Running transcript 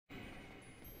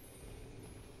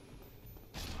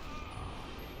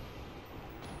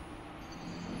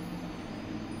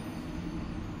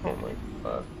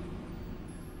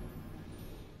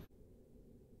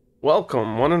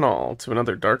Welcome, one and all, to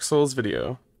another Dark Souls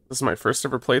video. This is my first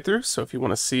ever playthrough, so if you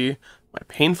want to see my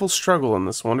painful struggle in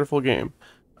this wonderful game,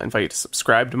 I invite you to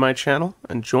subscribe to my channel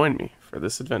and join me for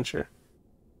this adventure.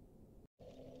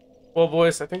 Well,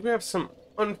 boys, I think we have some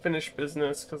unfinished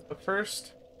business, because the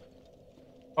first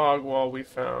fog wall we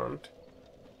found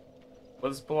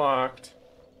was blocked,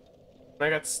 and I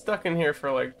got stuck in here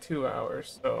for like 2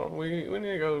 hours, so we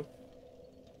need to go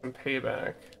some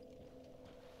payback.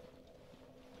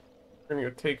 We're gonna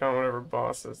go take on whatever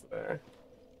boss is there.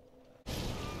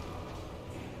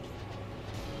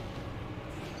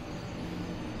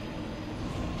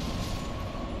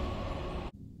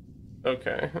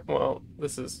 Okay, well,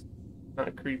 this is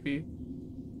not creepy.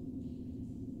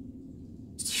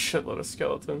 Just a shitload of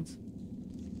skeletons.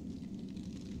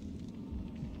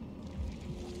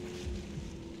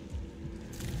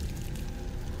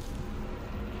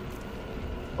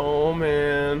 Oh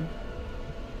man.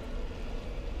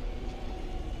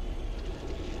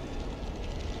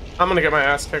 I'm gonna get my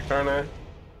ass kicked, aren't I?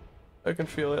 I can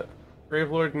feel it.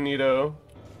 Gravelord Neet-O.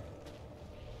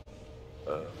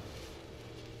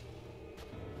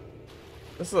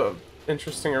 This is a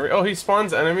interesting area. Oh, he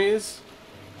spawns enemies?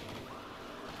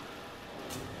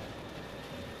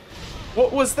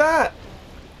 What was that?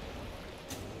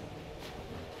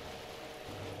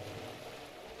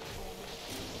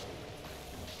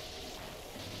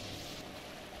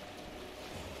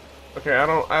 Okay, I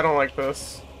don't like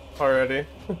this already.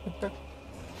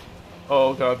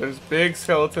 Oh god, there's big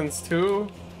skeletons too.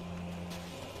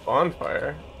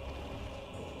 Bonfire.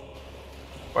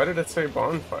 Why did it say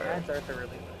bonfire?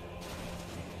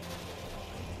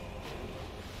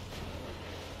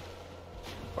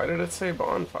 Why did it say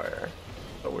bonfire?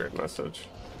 A weird message.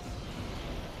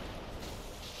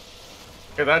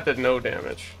 Okay, that did no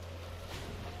damage.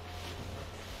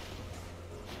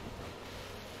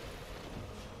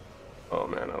 Oh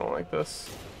man, I don't like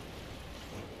this.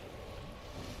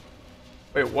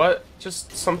 Wait, what?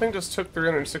 Something just took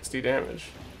 360 damage.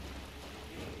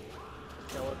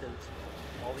 Skeletons.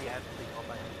 All we had to take all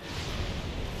by hand.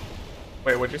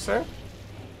 Wait, what'd you say?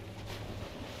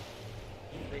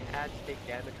 They had to take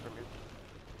damage from it.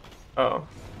 Oh.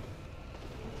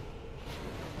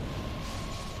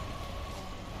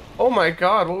 Oh my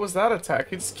god, what was that attack?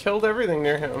 He just killed everything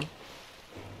near him.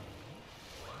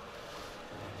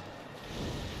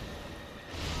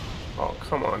 Oh,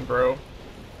 come on, bro.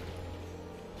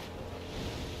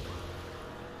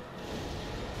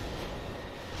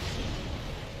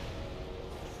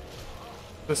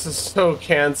 This is so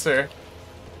cancer.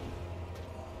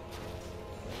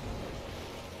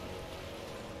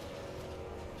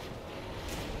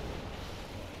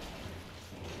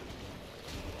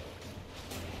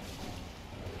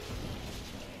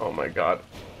 Oh my god.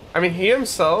 I mean, he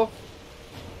himself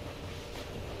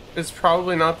is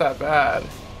probably not that bad,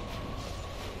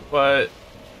 but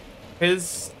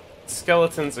his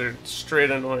skeletons are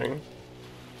straight annoying.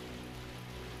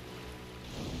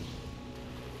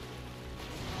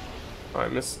 I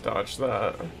misdodged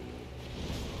that.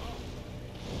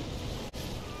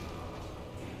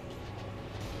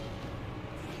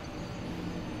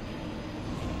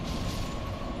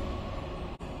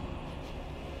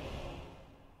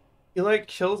 He like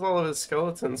kills all of his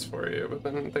skeletons for you, but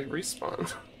then they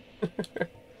respawn.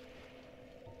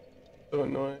 So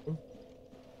annoying.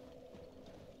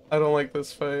 I don't like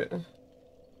this fight.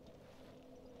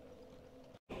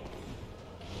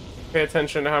 Pay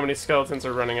attention to how many skeletons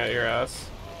are running at your ass.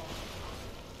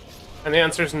 And the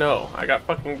answer is no. I got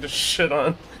fucking just shit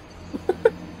on.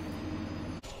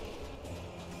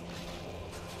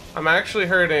 I'm actually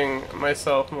hurting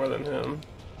myself more than him.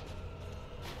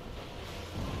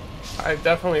 I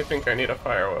definitely think I need a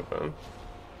fire weapon.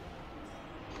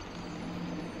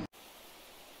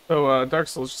 So, Dark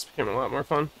Souls just became a lot more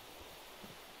fun.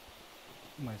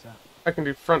 Why is that? I can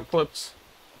do front flips.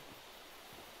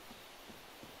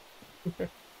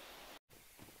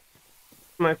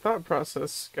 My thought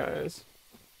process, guys.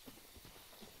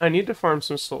 I need to farm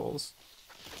some souls.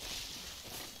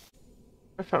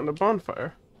 I found a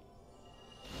bonfire.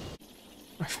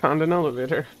 I found an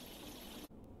elevator.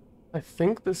 I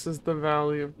think this is the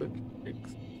Valley of the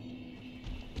Drakes.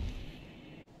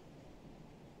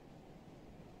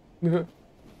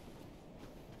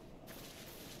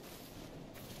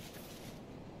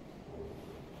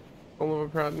 Full of a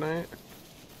proud knight.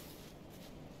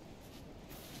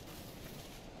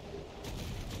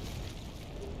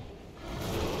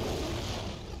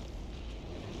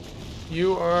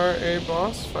 You are a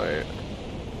boss fight.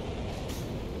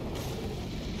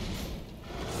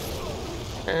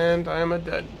 And I am a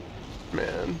dead.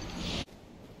 Man.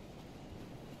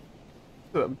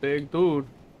 This is a big dude.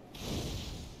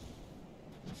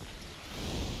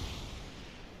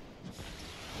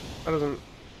 That doesn't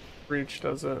reach,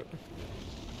 does it?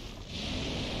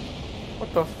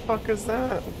 What the fuck is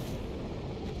that? Is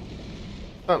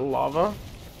that lava?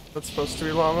 That's supposed to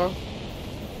be lava?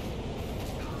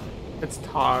 It's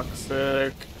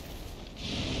toxic.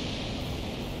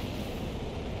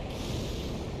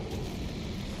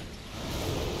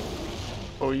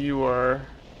 Oh, you are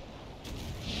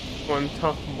one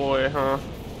tough boy, huh?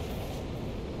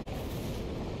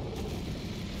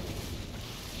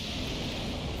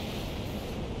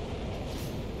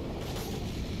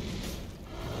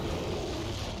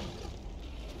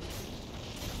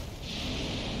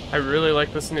 I really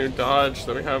like this new dodge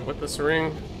that we have with this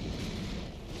ring.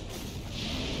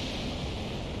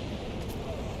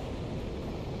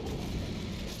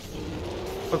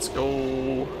 Let's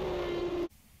go.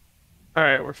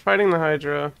 Alright, we're fighting the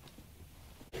Hydra.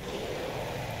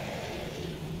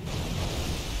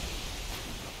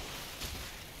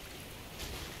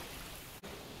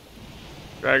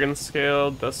 Dragon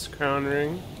Scale, Dust Crown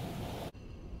Ring.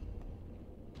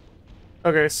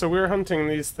 Okay, so we're hunting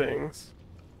these things.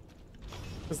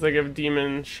 Because they give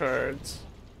demon shards.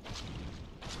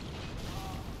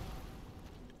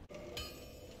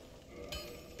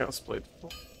 Chaos Blade.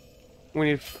 We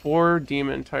need 4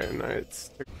 demon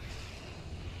titanites.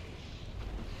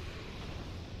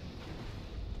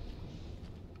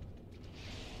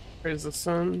 Praise the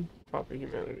sun, Papa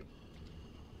Humanity.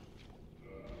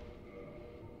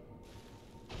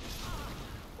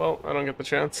 Well, I don't get the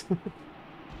chance.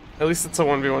 At least it's a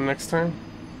 1v1 next time.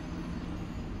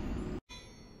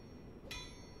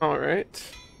 Alright.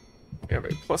 We have a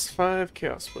 +5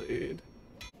 Chaos Blade.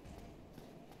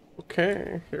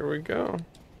 Okay, here we go.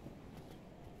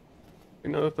 We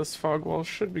know that this fog wall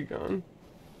should be gone.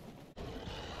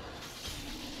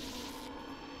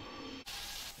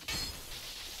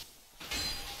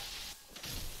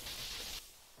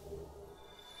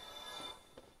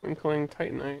 Twinkling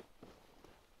Titanite.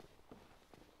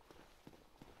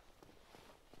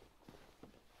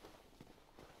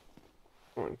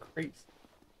 Going crazy.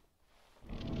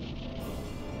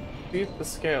 Beat the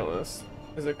Scaleless.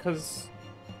 Is it because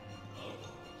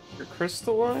you're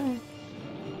crystalline?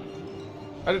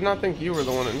 I did not think you were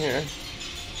the one in here.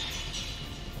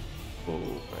 Oh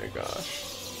my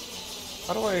gosh.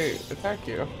 How do I attack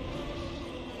you?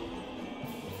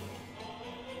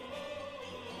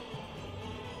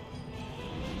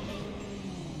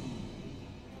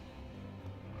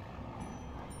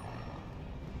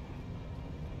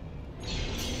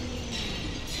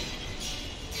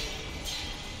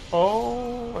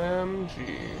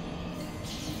 OMG.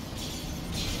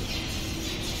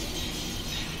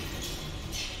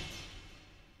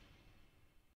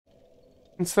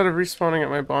 Instead of respawning at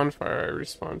my bonfire, I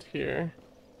respawned here.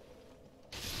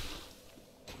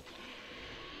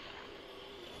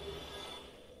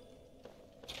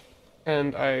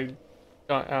 And I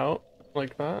got out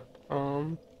like that.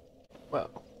 Well.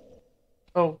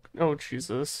 Oh,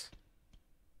 Jesus.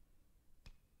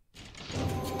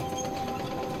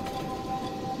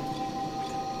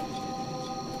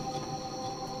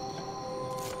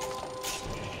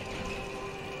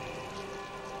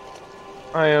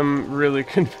 I am really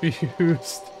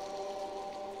confused.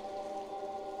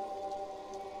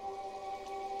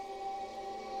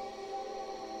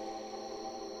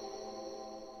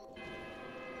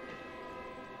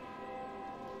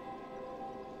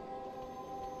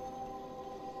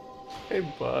 Hey,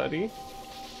 buddy.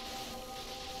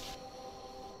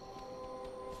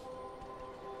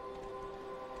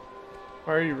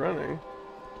 Why are you running?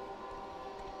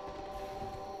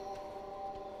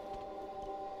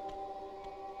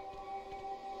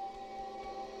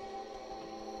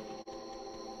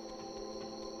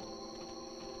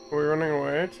 Are we running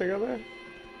away together?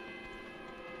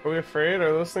 Are we afraid?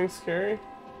 Are those things scary?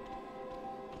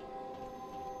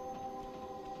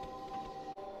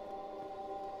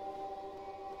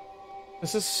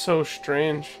 This is so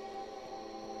strange.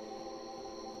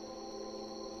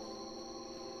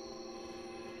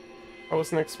 I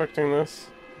wasn't expecting this.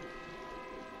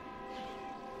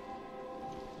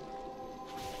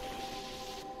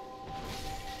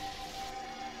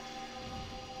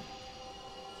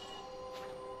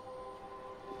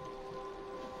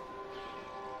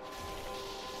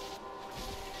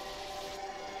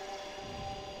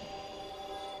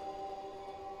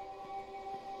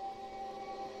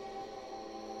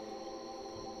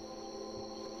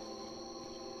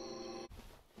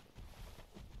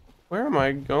 Where am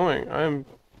I going?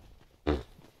 Game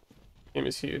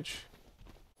is huge.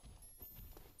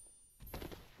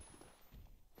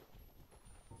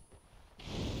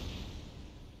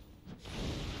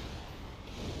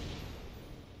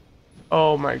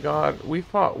 Oh my god, we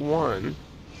fought one.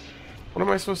 What am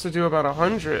I supposed to do about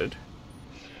 100?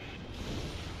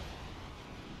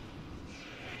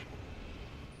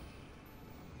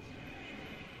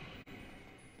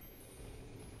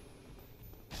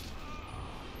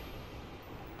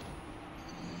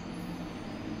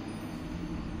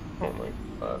 Oh my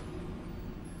god.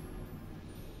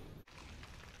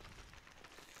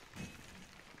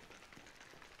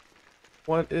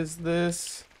 What is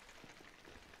this?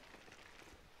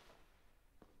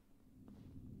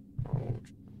 Oh,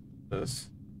 this.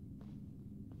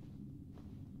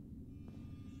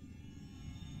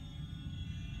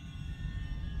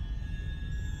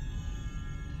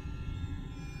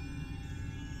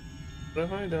 What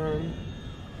have I done?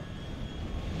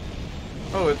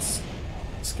 Oh, it's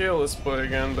scaleless boy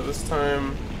again, but this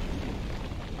time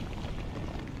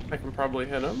I can probably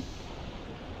hit him.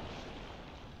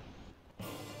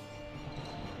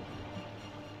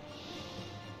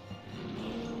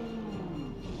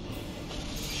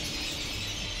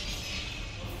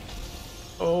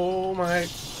 Oh my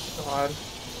god.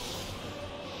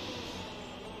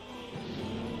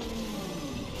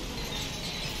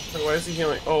 Wait, why is he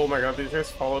healing? Oh my god, these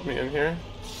guys followed me in here.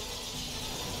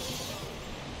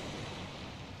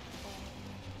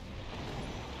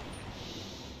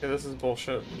 Okay, this is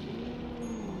bullshit.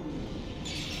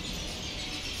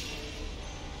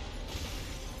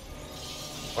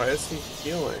 Why is he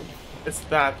healing? It's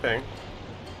that thing.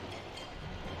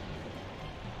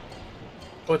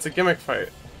 Oh, it's a gimmick fight.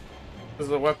 This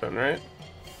is a weapon, right?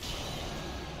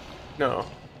 No.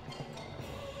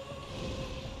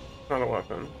 Not a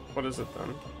weapon. What is it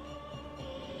then?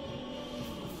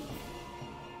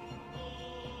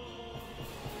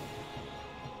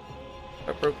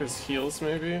 That broke his heels,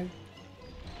 maybe?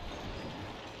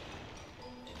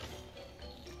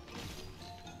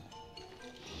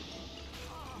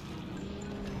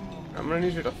 I'm gonna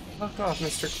need you to fuck off,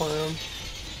 Mr. Clown.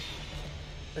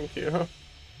 Thank you.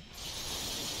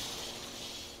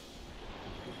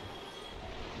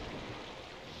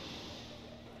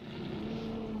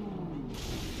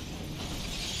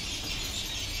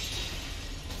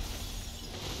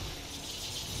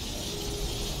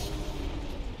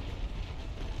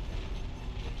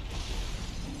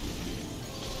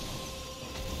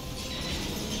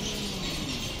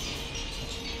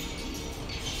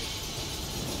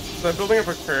 Is that building up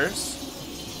a curse?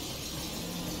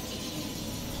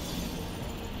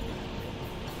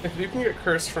 If you can get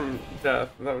cursed from death,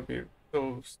 that would be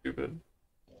so stupid.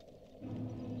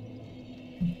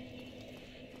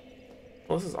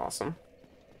 Well, this is awesome.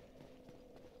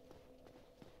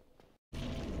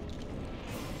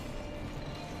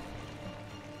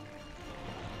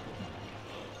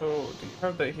 So, do you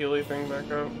have that Healy thing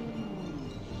back up?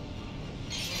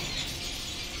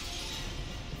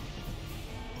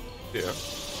 Yeah.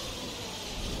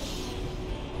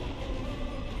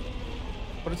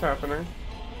 What is happening?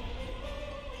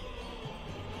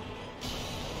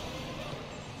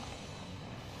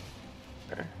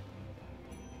 Okay.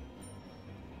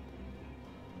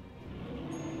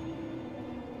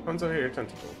 One's over here,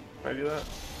 tentacle. Can I do that?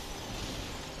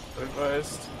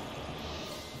 Advised.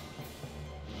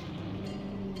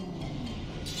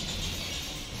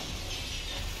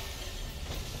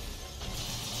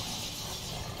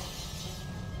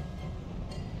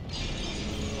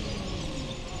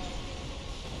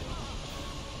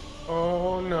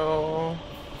 Oh no.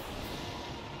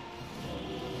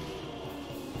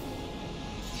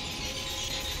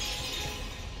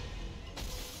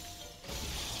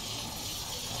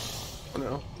 Oh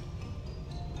no.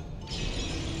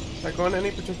 If I go in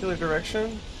any particular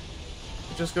direction,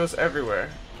 it just goes everywhere.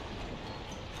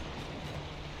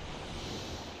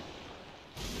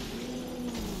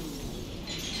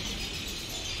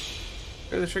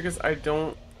 Maybe the trick is I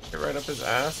don't get right up his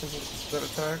ass and he gets that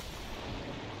attack.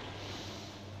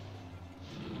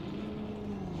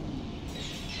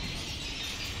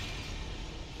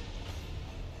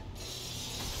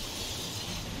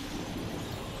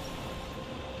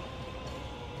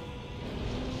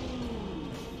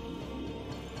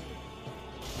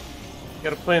 You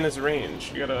gotta play in his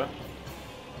range. You gotta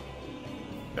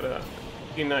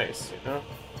be nice, you know?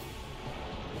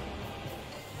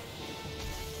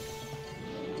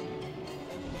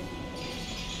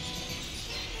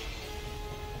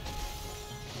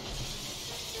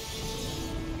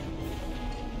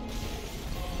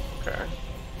 Okay.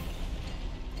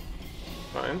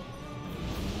 Fine.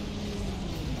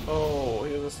 Oh,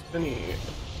 he has a spinny.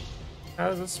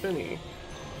 How's a spinny?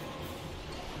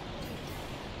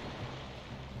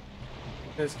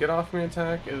 His get off me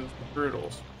attack is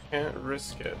brutal, so can't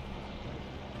risk it.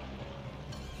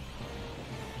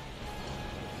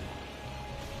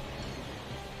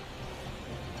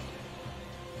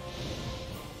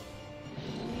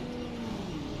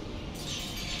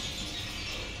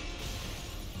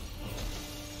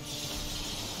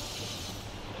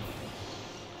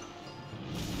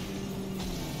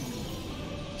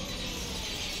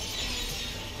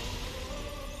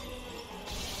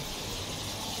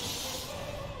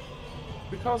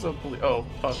 cause a oh,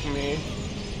 fuck me.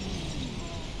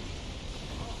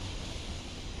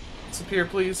 Disappear,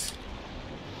 please.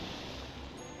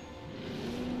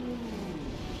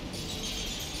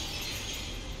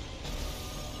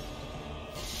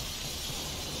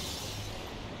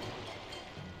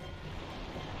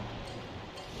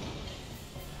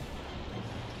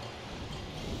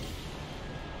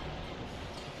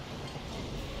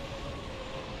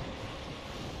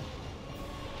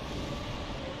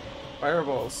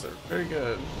 Fireballs are very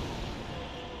good.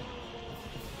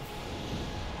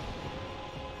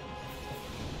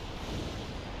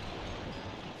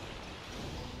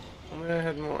 I'm gonna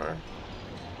head more.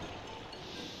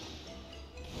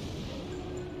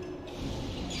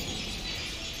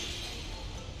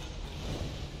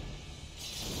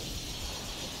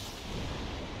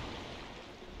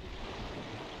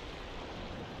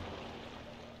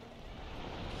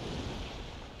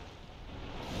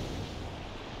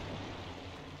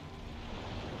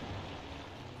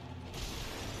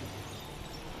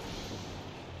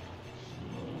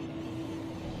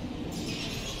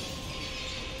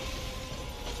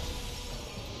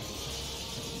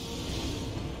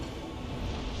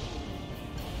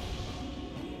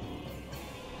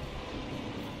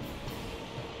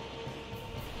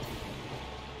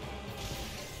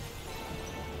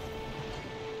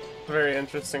 Very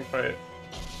interesting fight.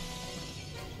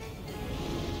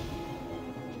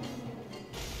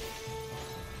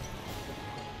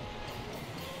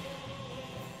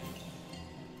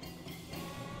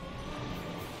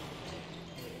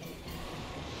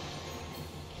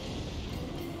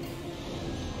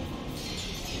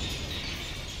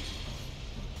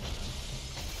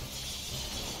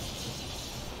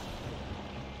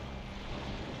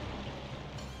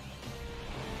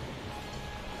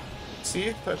 See?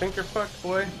 I think you're fucked,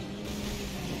 boy.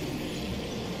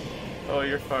 Oh,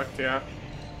 you're fucked, yeah.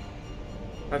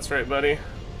 That's right, buddy.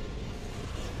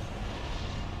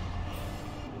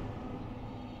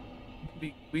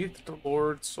 Bequeathed to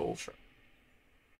Lord Soulshard.